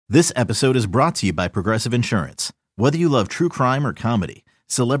This episode is brought to you by Progressive Insurance. Whether you love true crime or comedy,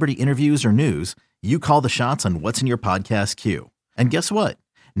 celebrity interviews or news, you call the shots on what's in your podcast queue. And guess what?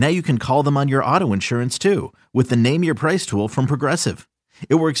 Now you can call them on your auto insurance too with the Name Your Price tool from Progressive.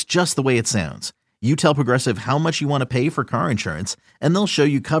 It works just the way it sounds. You tell Progressive how much you want to pay for car insurance, and they'll show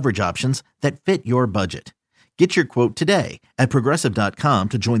you coverage options that fit your budget. Get your quote today at Progressive.com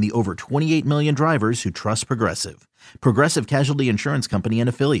to join the over 28 million drivers who trust Progressive. Progressive Casualty Insurance Company and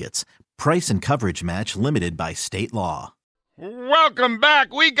Affiliates. Price and coverage match limited by state law. Welcome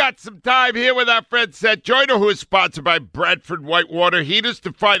back. We got some time here with our friend Seth Joyner, who is sponsored by Bradford Whitewater Heaters.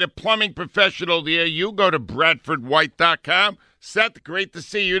 To find a plumbing professional near you, go to BradfordWhite.com. Seth, great to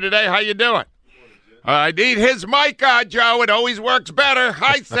see you today. How you doing? I need his mic on, Joe. It always works better.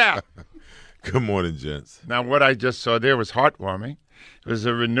 Hi, Seth. Good morning, gents. Now, what I just saw there was heartwarming. It was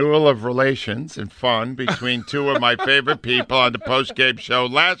a renewal of relations and fun between two of my favorite people on the postgame show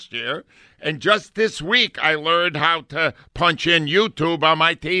last year. And just this week, I learned how to punch in YouTube on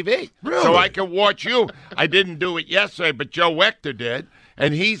my TV. Really? So I can watch you. I didn't do it yesterday, but Joe Wechter did.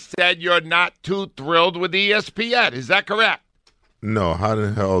 And he said you're not too thrilled with ESPN. Is that correct? No, how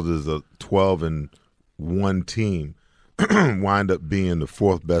the hell does a 12-1 team wind up being the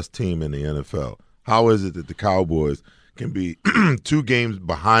fourth best team in the NFL? How is it that the Cowboys can be 2 games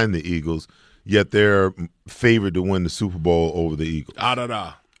behind the Eagles, yet they're favored to win the Super Bowl over the Eagles? All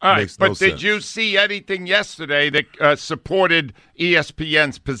right, but did sense. you see anything yesterday that supported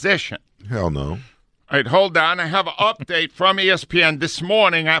ESPN's position? Hell no. All right, hold on. I have an update from ESPN this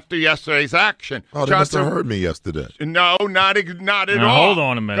morning after yesterday's action. Oh, they must have heard me yesterday. No, not at Now, all. hold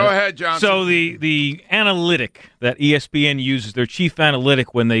on a minute. Go ahead, Johnson. So the analytic that ESPN uses, their chief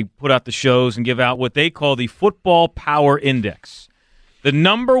analytic when they put out the shows and give out what they call the Football Power Index. The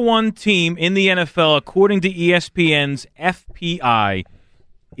number one team in the NFL, according to ESPN's FPI,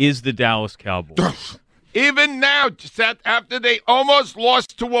 is the Dallas Cowboys. Even now, Seth, after they almost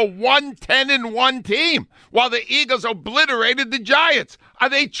lost to a 1-10-1 team, while the Eagles obliterated the Giants, are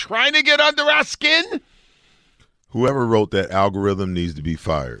they trying to get under our skin? Whoever wrote that algorithm needs to be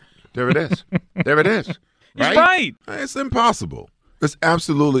fired. There it is. There it is. He's right. It's impossible. It's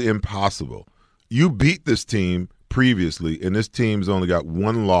absolutely impossible. You beat this team previously, and this team's only got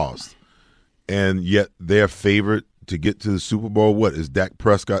 1 loss, and yet they're favored to get to the Super Bowl. What, is Dak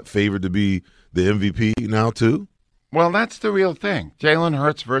Prescott favored to be the MVP now too? Well, that's the real thing. Jalen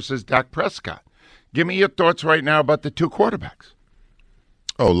Hurts versus Dak Prescott. Give me your thoughts right now about the two quarterbacks.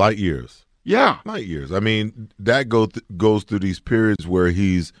 Oh, light years. Yeah. Light years. I mean, Dak goes through these periods where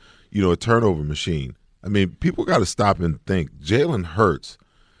he's, a turnover machine. I mean, people got to stop and think. Jalen Hurts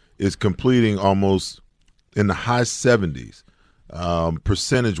is completing almost in the high 70s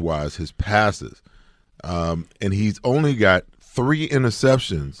percentage-wise his passes. And he's only got 3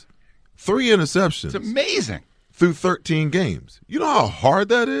 interceptions. 3 interceptions. It's amazing. Through 13 games. You know how hard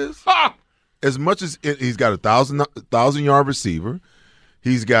that is? Ha! As much as he's got a 1,000-yard receiver,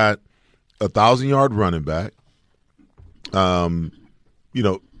 he's got a 1,000-yard running back. Devontae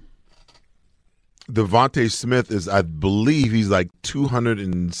Smith is, I believe, he's like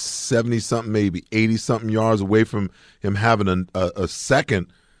 270-something, maybe 80-something yards away from him having a second,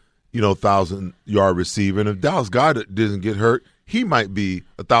 1,000-yard receiver. And if Dallas Goedert doesn't get hurt, he might be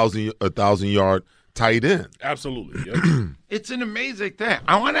a 1,000-yard tight end. Absolutely. Yep. It's an amazing thing.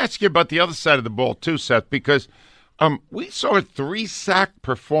 I want to ask you about the other side of the ball too, Seth, because we saw a 3-sack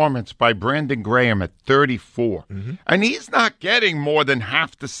performance by Brandon Graham at 34. Mm-hmm. And he's not getting more than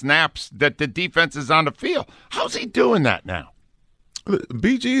half the snaps that the defense is on the field. How's he doing that now?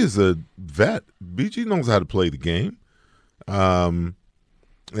 BG is a vet. BG knows how to play the game.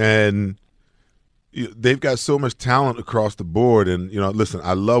 And they've got so much talent across the board. And, listen,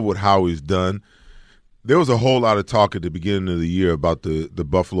 I love what Howie's done. There was a whole lot of talk at the beginning of the year about the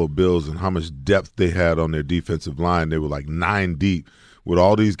Buffalo Bills and how much depth they had on their defensive line. They were like 9 deep with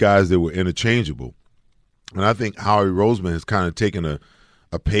all these guys that were interchangeable. And I think Howie Roseman has kind of taken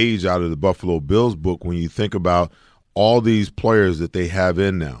a page out of the Buffalo Bills book when you think about all these players that they have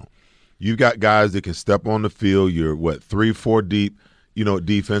in now. You've got guys that can step on the field. You're, 3-4 deep, at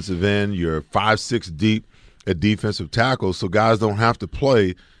defensive end. You're 5-6 deep at defensive tackle, so guys don't have to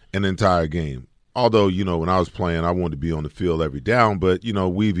play an entire game. Although, when I was playing, I wanted to be on the field every down. But,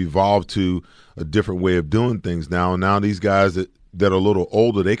 we've evolved to a different way of doing things now. And now these guys that are a little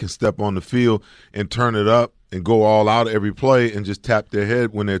older, they can step on the field and turn it up and go all out every play and just tap their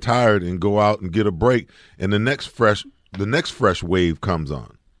head when they're tired and go out and get a break. And the next fresh wave comes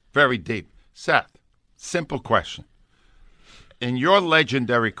on. Very deep. Seth, simple question. In your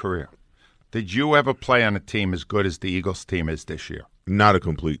legendary career, did you ever play on a team as good as the Eagles team is this year? Not a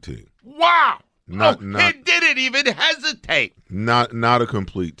complete team. Wow. Not, He didn't even hesitate. Not a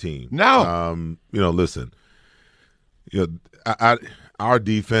complete team. No. Listen. Our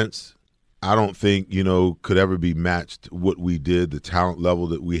defense, I don't think could ever be matched what we did, the talent level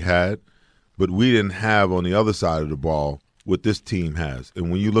that we had, but we didn't have on the other side of the ball what this team has.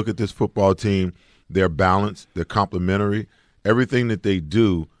 And when you look at this football team, they're balanced, they're complementary. Everything that they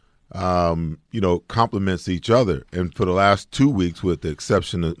do, complements each other. And for the last 2 weeks, with the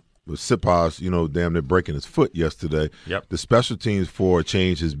exception of Sipas, damn near breaking his foot yesterday, the special teams for a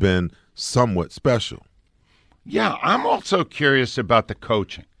change has been somewhat special. Yeah, I'm also curious about the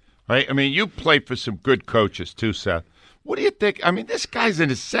coaching, right? I mean, you played for some good coaches too, Seth. What do you think? I mean, this guy's in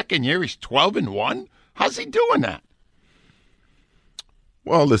his second year. He's 12-1. How's he doing that?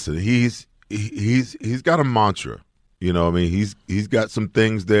 Well, listen, he's got a mantra. He's got some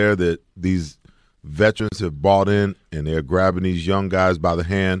things there that these veterans have bought in, and they're grabbing these young guys by the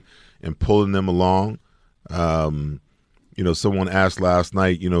hand and pulling them along. Someone asked last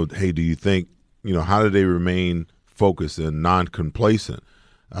night, hey, do you think, how do they remain focused and non-complacent?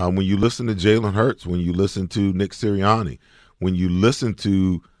 When you listen to Jalen Hurts, when you listen to Nick Sirianni, when you listen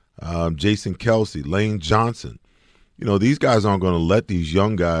to Jason Kelsey, Lane Johnson, these guys aren't going to let these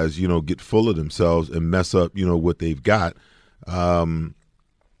young guys, get full of themselves and mess up, what they've got.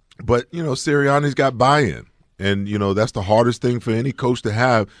 But Sirianni's got buy-in. And, that's the hardest thing for any coach to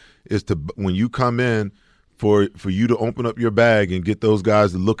have is to, when you come in, for you to open up your bag and get those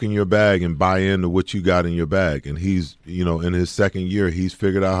guys to look in your bag and buy into what you got in your bag. And he's, in his second year, he's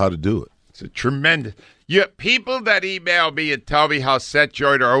figured out how to do it. It's a tremendous. People that email me and tell me how Seth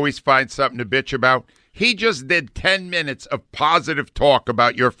Joyner always finds something to bitch about, he just did 10 minutes of positive talk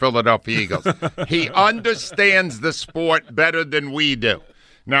about your Philadelphia Eagles. He understands the sport better than we do.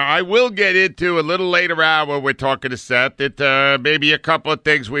 Now, I will get into a little later hour, we're talking to Seth, that maybe a couple of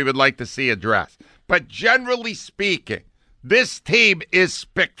things we would like to see addressed. But generally speaking, this team is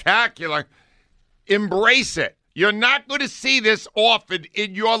spectacular. Embrace it. You're not going to see this often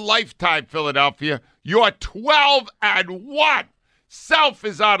in your lifetime, Philadelphia. You're 12-1. Self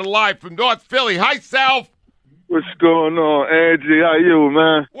is on the line from North Philly. Hi, Self. What's going on, Angie? How you,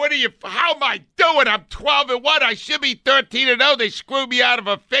 man? How am I doing? I'm 12-1. I should be 13-0. They screwed me out of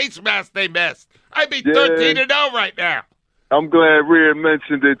a face mask they missed. I'd be 13-0 right now. I'm glad Rhea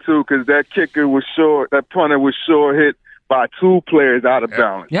mentioned it, too, because that kicker was short. That punter was short hit by two players out of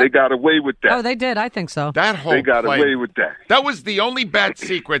balance. Yep. They got away with that. Oh, they did. I think so. They got away with that. That was the only bad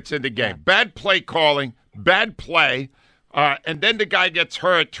sequence in the game. Bad play calling, bad play, and then the guy gets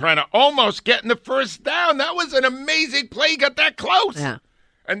hurt trying to almost get in the first down. That was an amazing play. He got that close. Yeah.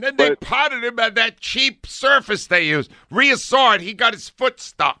 And then they potted him at that cheap surface they used. Rhea saw it. He got his foot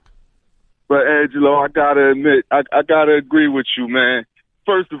stuck. But, Angelo, I got to admit, I got to agree with you, man.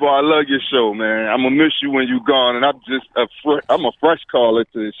 First of all, I love your show, man. I'm going to miss you when you're gone, and I'm just I'm a fresh caller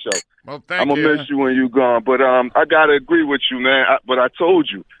to this show. Well, thank you. I'm going to miss you when you're gone. But I got to agree with you, man. But I told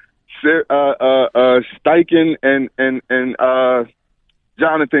you, Steichen and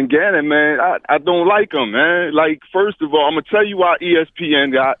Jonathan Gannon, man, I don't like them, man. Like, first of all, I'm going to tell you why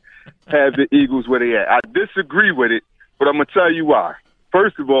ESPN have the Eagles where they at. I disagree with it, but I'm going to tell you why.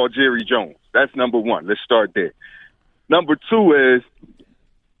 First of all, Jerry Jones. That's number one. Let's start there. Number two is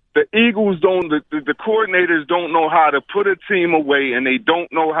the Eagles the coordinators don't know how to put a team away, and they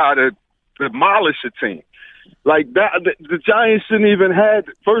don't know how to demolish a team. Like that, the Giants shouldn't even had.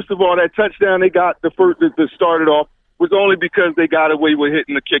 First of all, that touchdown they got that started off was only because they got away with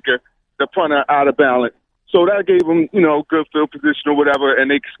hitting the kicker, the punter out of balance. So that gave them, good field position or whatever, and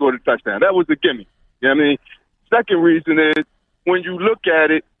they scored a touchdown. That was a gimme. You know what I mean? Second reason is when you look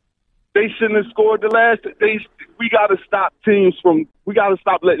at it, they shouldn't have scored the last. We got to stop we got to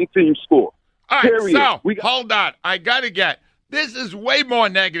stop letting teams score. All right, so hold on. I got to get. This is way more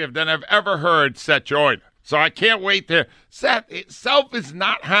negative than I've ever heard Seth Joyner. So I can't wait to. Seth itself is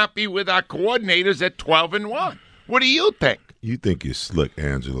not happy with our coordinators at 12-1. What do you think? You think you're slick,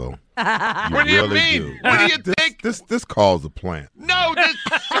 Angelo. What do you mean? What do you think? This calls a plant. No, this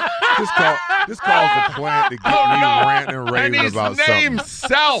calls a plant to get me ranting and raving about something. And his name's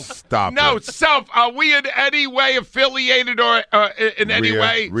Self. Stop No, it. Self. Are we in any way affiliated or in any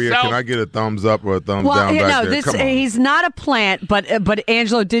way? Rhea, Self? can I get a thumbs up or a thumbs down back there? Come on. He's not a plant, but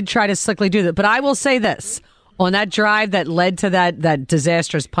Angelo did try to slickly do that. But I will say this. On that drive that led to that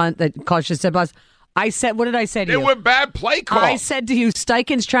disastrous punt that cost you $7, I said, what did I say to you? They were bad play calls. I said to you,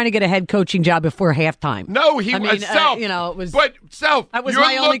 Steichen's trying to get a head coaching job before halftime. No, Self. It was. But Self, that was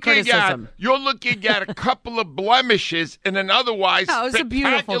my only criticism. You're looking at a couple of blemishes in an otherwise it was a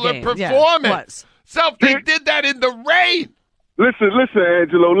beautiful spectacular game. performance. Yeah, it was. Self, they did that in the rain. Listen,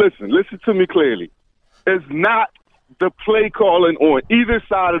 Angelo, listen to me clearly. It's not the play calling on either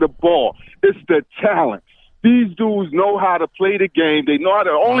side of the ball. It's the talent. These dudes know how to play the game. They know how to.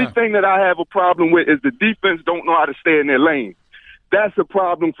 The only thing that I have a problem with is the defense don't know how to stay in their lane. That's a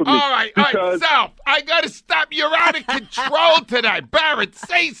problem for me. All right, Seth, I got to stop. You're out of control tonight. Barrett,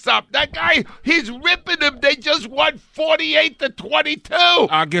 say something. That guy, he's ripping them. They just won 48-22.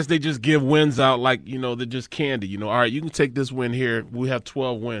 I guess they just give wins out like, they're just candy. All right, you can take this win here. We have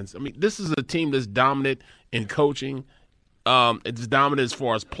 12 wins. I mean, this is a team that's dominant in coaching. It's dominant as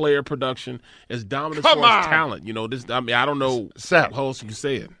far as player production. It's dominant as far as talent. I don't know Seth, how else you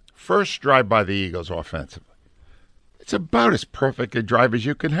say it. First drive by the Eagles offensively. It's about as perfect a drive as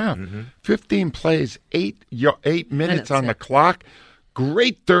you can have. 15 plays, 8 minutes on the clock.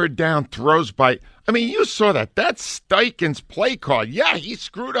 Great third down throws by. I mean, you saw that. That's Steichen's play call. Yeah, he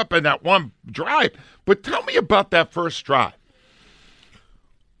screwed up in that one drive. But tell me about that first drive.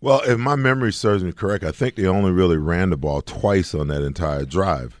 Well, if my memory serves me correct, I think they only really ran the ball twice on that entire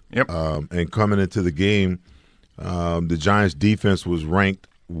drive. Yep. And coming into the game, the Giants' defense was ranked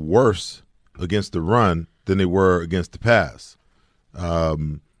worse against the run than they were against the pass.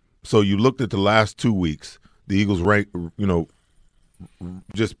 So you looked at the last 2 weeks, the Eagles ranked,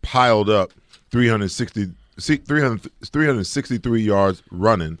 just piled up 363 yards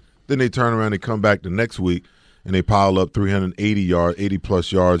running. Then they turn around and come back the next week and they pile up 380 yards,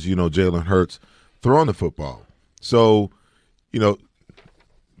 80-plus yards, Jalen Hurts throwing the football. So,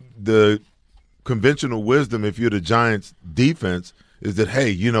 the conventional wisdom, if you're the Giants' defense, is that,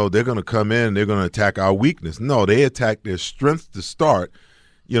 hey, they're going to come in, they're going to attack our weakness. No, they attack their strength to start,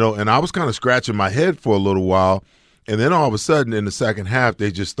 and I was kind of scratching my head for a little while, and then all of a sudden in the second half,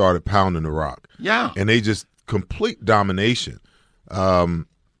 they just started pounding the rock. Yeah. And they just complete domination.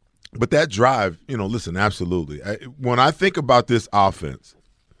 But that drive, listen, absolutely. When I think about this offense,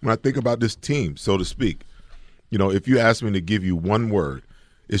 when I think about this team, so to speak, if you ask me to give you one word,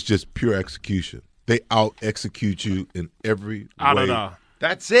 it's just pure execution. They out-execute you in every way. I don't know.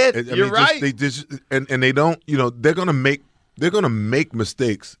 That's it. You're right. They don't. They're gonna make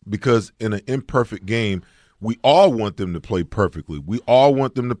mistakes because in an imperfect game, we all want them to play perfectly. We all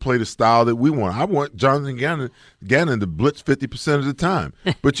want them to play the style that we want. I want Jonathan Gannon to blitz 50% of the time.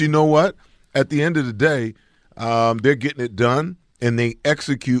 But you know what? At the end of the day, they're getting it done, and they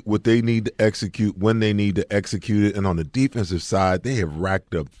execute what they need to execute when they need to execute it. And on the defensive side, they have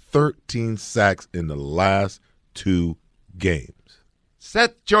racked up 13 sacks in the last 2 games.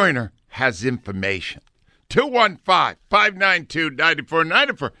 Seth Joyner has information.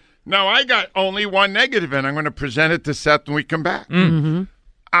 215-592-9494. Now, I got only one negative, and I'm going to present it to Seth when we come back. Mm-hmm.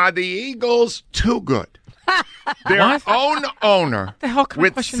 Are the Eagles too good? Their own owner,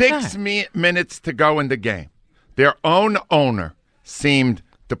 with 6 minutes to go in the game, their own owner seemed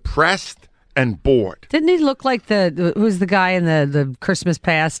depressed and bored. Didn't he look like who's the guy in the Christmas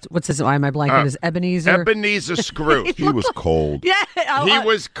Past? What's his? Why am I blanking? Is Ebenezer? Ebenezer Scrooge. He was cold. Yeah, he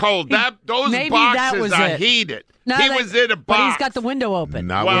was cold. Those boxes are heated. No, he was in a box. But he's got the window open.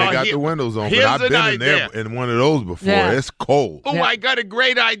 Not when they got the windows on, but I've been in there in one of those before. Yeah. It's cold. Oh, yeah. I got a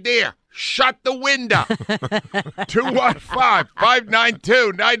great idea. Shut the window.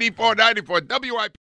 215-592-9494. WIP.